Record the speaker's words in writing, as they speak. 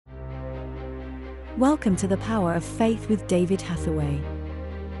Welcome to the Power of Faith with David Hathaway.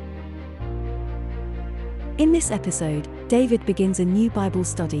 In this episode, David begins a new Bible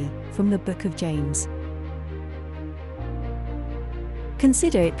study from the book of James.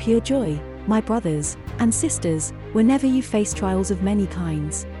 Consider it pure joy, my brothers and sisters, whenever you face trials of many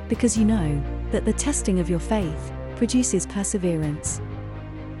kinds, because you know that the testing of your faith produces perseverance.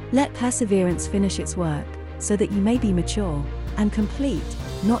 Let perseverance finish its work, so that you may be mature and complete,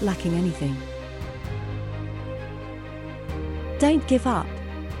 not lacking anything. Don't give up.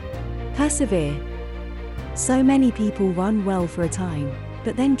 Persevere. So many people run well for a time,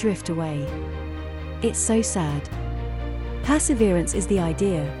 but then drift away. It's so sad. Perseverance is the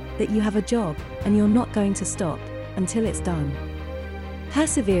idea that you have a job and you're not going to stop until it's done.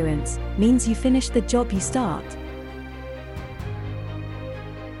 Perseverance means you finish the job you start.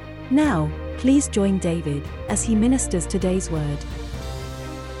 Now, please join David as he ministers today's word.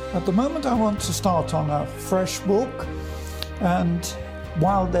 At the moment, I want to start on a fresh book, and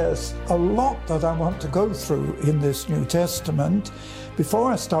while there's a lot that I want to go through in this New Testament,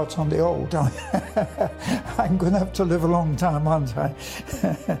 before I start on the Old, I'm going to have to live a long time, aren't I?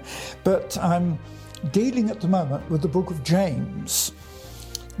 But I'm dealing at the moment with the book of James,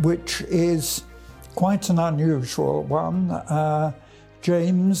 which is quite an unusual one.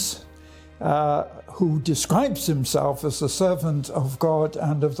 James, who describes himself as a servant of God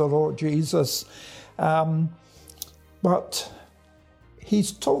and of the Lord Jesus, but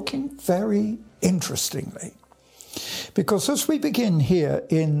he's talking very interestingly. Because as we begin here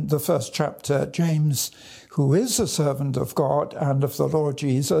in the first chapter, James, who is a servant of God and of the Lord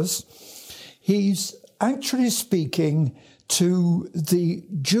Jesus, he's actually speaking to the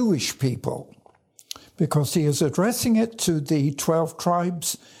Jewish people, because he is addressing it to the 12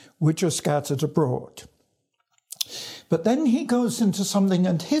 tribes which are scattered abroad. But then he goes into something,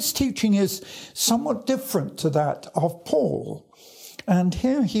 and his teaching is somewhat different to that of Paul. And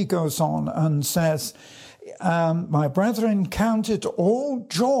here he goes on and says, my brethren, count it all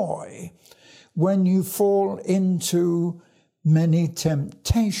joy when you fall into many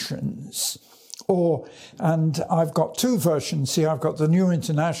temptations. And I've got two versions here. I've got the New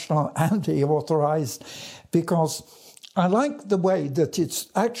International and the Authorized, because I like the way that it's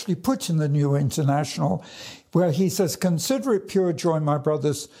actually put in the New International, where he says, consider it pure joy, my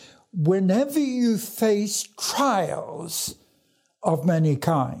brothers, whenever you face trials of many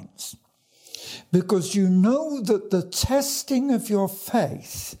kinds, because you know that the testing of your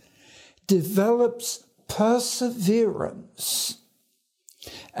faith develops perseverance,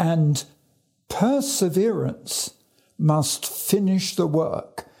 and perseverance must finish the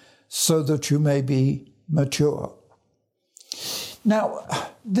work so that you may be mature. Now,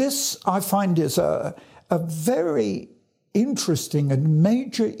 this I find is a very interesting and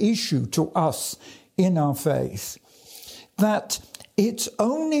major issue to us in our faith, that it's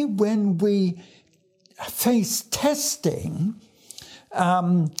only when we face testing,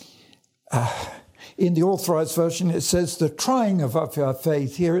 in the Authorized Version it says the trying of your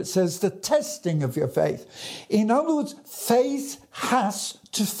faith. Here it says the testing of your faith. In other words, faith has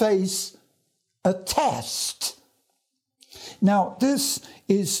to face a test. Now, this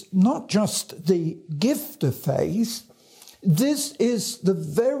is not just the gift of faith, this is the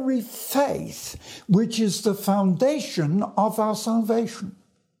very faith which is the foundation of our salvation.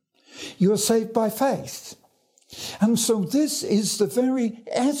 You are saved by faith. And so this is the very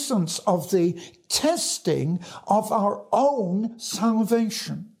essence of the testing of our own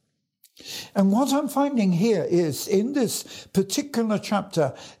salvation. And what I'm finding here is, in this particular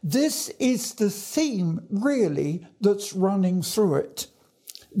chapter, this is the theme, really, that's running through it.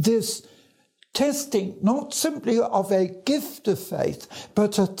 This testing, not simply of a gift of faith,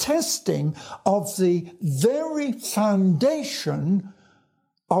 but a testing of the very foundation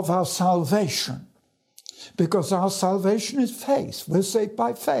of our salvation. Because our salvation is faith. We're saved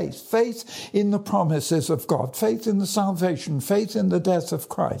by faith. Faith in the promises of God. Faith in the salvation. Faith in the death of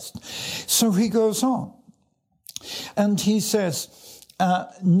Christ. So he goes on. And he says,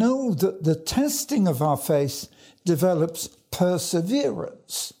 know that the testing of our faith develops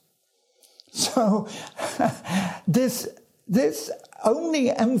perseverance. So this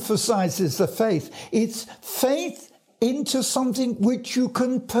only emphasizes the faith. It's faith into something which you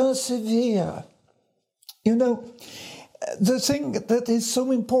can persevere. You know, the thing that is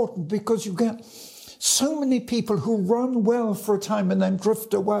so important, because you get so many people who run well for a time and then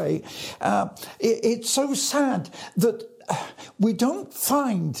drift away. It's so sad that we don't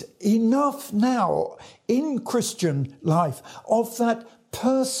find enough now in Christian life of that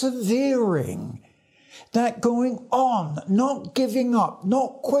persevering, that going on, not giving up,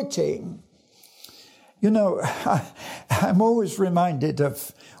 not quitting. You know, I'm always reminded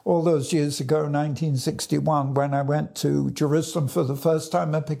of all those years ago, 1961, when I went to Jerusalem for the first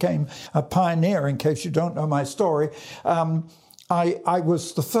time. I became a pioneer, in case you don't know my story. I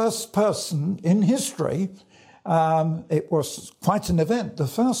was the first person in history, it was quite an event, the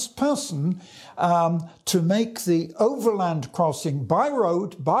first person to make the overland crossing by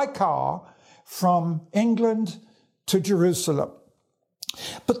road, by car, from England to Jerusalem.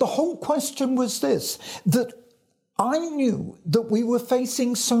 But the whole question was this, that I knew that we were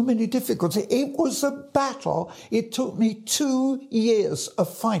facing so many difficulties. It was a battle. It took me 2 years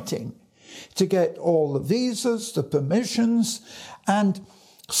of fighting to get all the visas, the permissions, and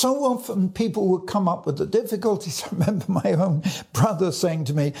so often people would come up with the difficulties. I remember my own brother saying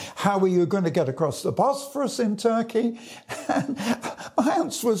to me, how are you going to get across the Bosphorus in Turkey? And my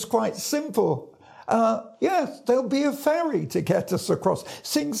answer was quite simple. Yes, there'll be a ferry to get us across,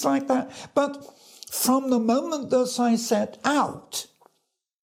 things like that. But from the moment that I set out,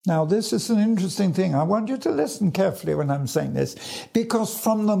 now this is an interesting thing. I want you to listen carefully when I'm saying this, because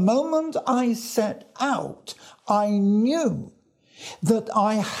from the moment I set out, I knew that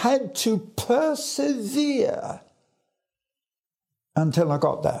I had to persevere until I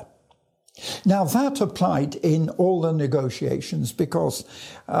got there. Now, that applied in all the negotiations because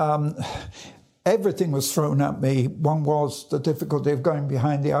everything was thrown at me. One was the difficulty of going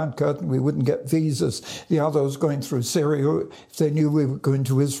behind the Iron Curtain. We wouldn't get visas. The other was going through Syria. If they knew we were going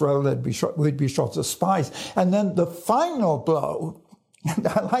to Israel, we'd be shot as spies. And then the final blow, and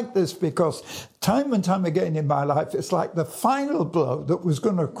I like this because time and time again in my life, it's like the final blow that was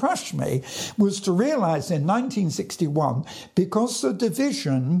going to crush me was to realize in 1961, because the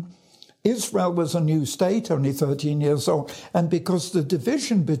division, Israel was a new state, only 13 years old, and because the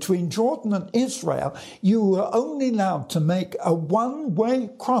division between Jordan and Israel, you were only allowed to make a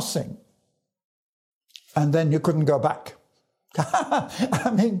one-way crossing, and then you couldn't go back. I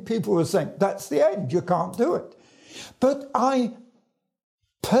mean, people were saying, that's the end, you can't do it. But I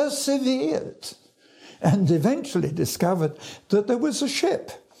persevered and eventually discovered that there was a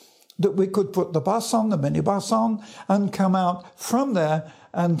ship that we could put the bus on, the minibus on, and come out from there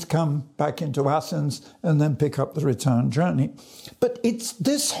and come back into Athens and then pick up the return journey. But it's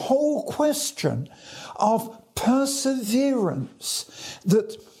this whole question of perseverance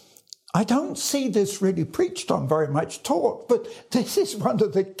that I don't see this really preached on, very much taught, but this is one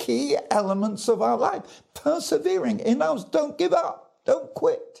of the key elements of our life. Persevering in us, don't give up. Don't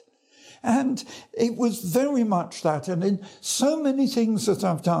quit. And it was very much that. And in so many things that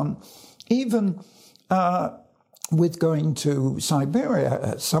I've done, even with going to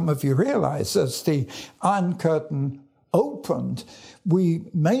Siberia, some of you realize, as the Iron Curtain opened, we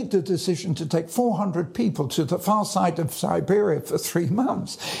made the decision to take 400 people to the far side of Siberia for 3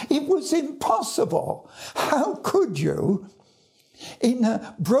 months. It was impossible. How could you, in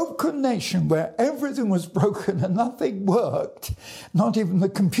a broken nation where everything was broken and nothing worked, not even the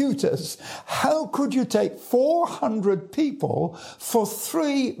computers, how could you take 400 people for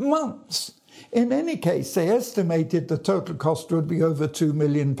 3 months? In any case, they estimated the total cost would be over £2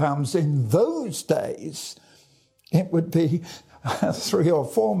 million. In those days, it would be 3 or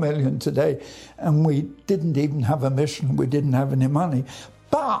 4 million today, and we didn't even have a mission, we didn't have any money.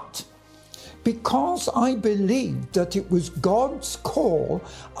 But because I believed that it was God's call,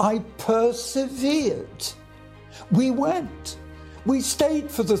 I persevered. We went. We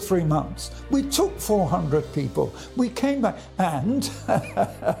stayed for the 3 months. We took 400 people. We came back and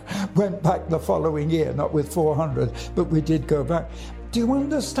went back the following year, not with 400, but we did go back. Do you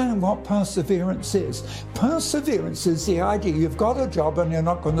understand what perseverance is? Perseverance is the idea you've got a job and you're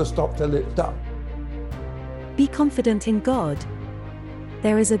not going to stop till it's done. Be confident in God.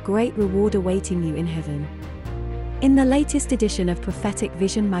 There is a great reward awaiting you in heaven. In the latest edition of Prophetic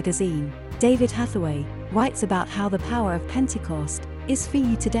Vision magazine, David Hathaway writes about how the power of Pentecost is for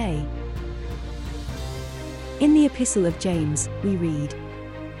you today. In the Epistle of James, we read,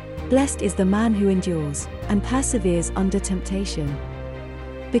 "Blessed is the man who endures and perseveres under temptation,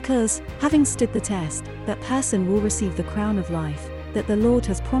 because, having stood the test, that person will receive the crown of life that the Lord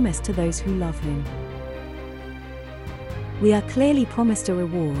has promised to those who love him." We are clearly promised a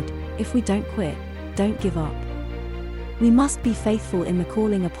reward if we don't quit, don't give up. We must be faithful in the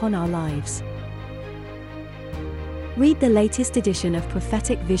calling upon our lives. Read the latest edition of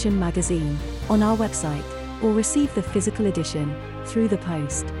Prophetic Vision magazine on our website, or receive the physical edition through the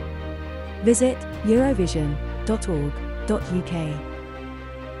post. Visit eurovision.org.uk.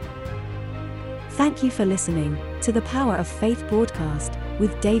 Thank you for listening to the Power of Faith broadcast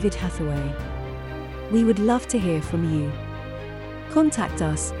with David Hathaway. We would love to hear from you. Contact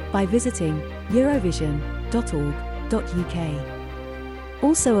us by visiting eurovision.org.uk.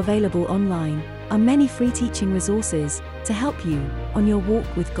 Also available online are many free teaching resources to help you on your walk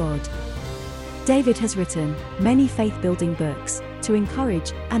with God. David has written many faith-building books to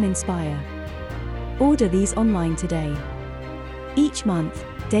encourage and inspire. Order these online today. Each month,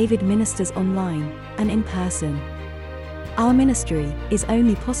 David ministers online and in person. Our ministry is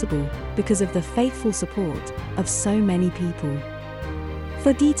only possible because of the faithful support of so many people.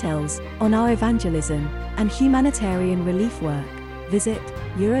 For details on our evangelism and humanitarian relief work, visit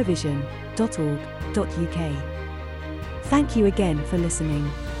eurovision.org.uk. Thank you again for listening.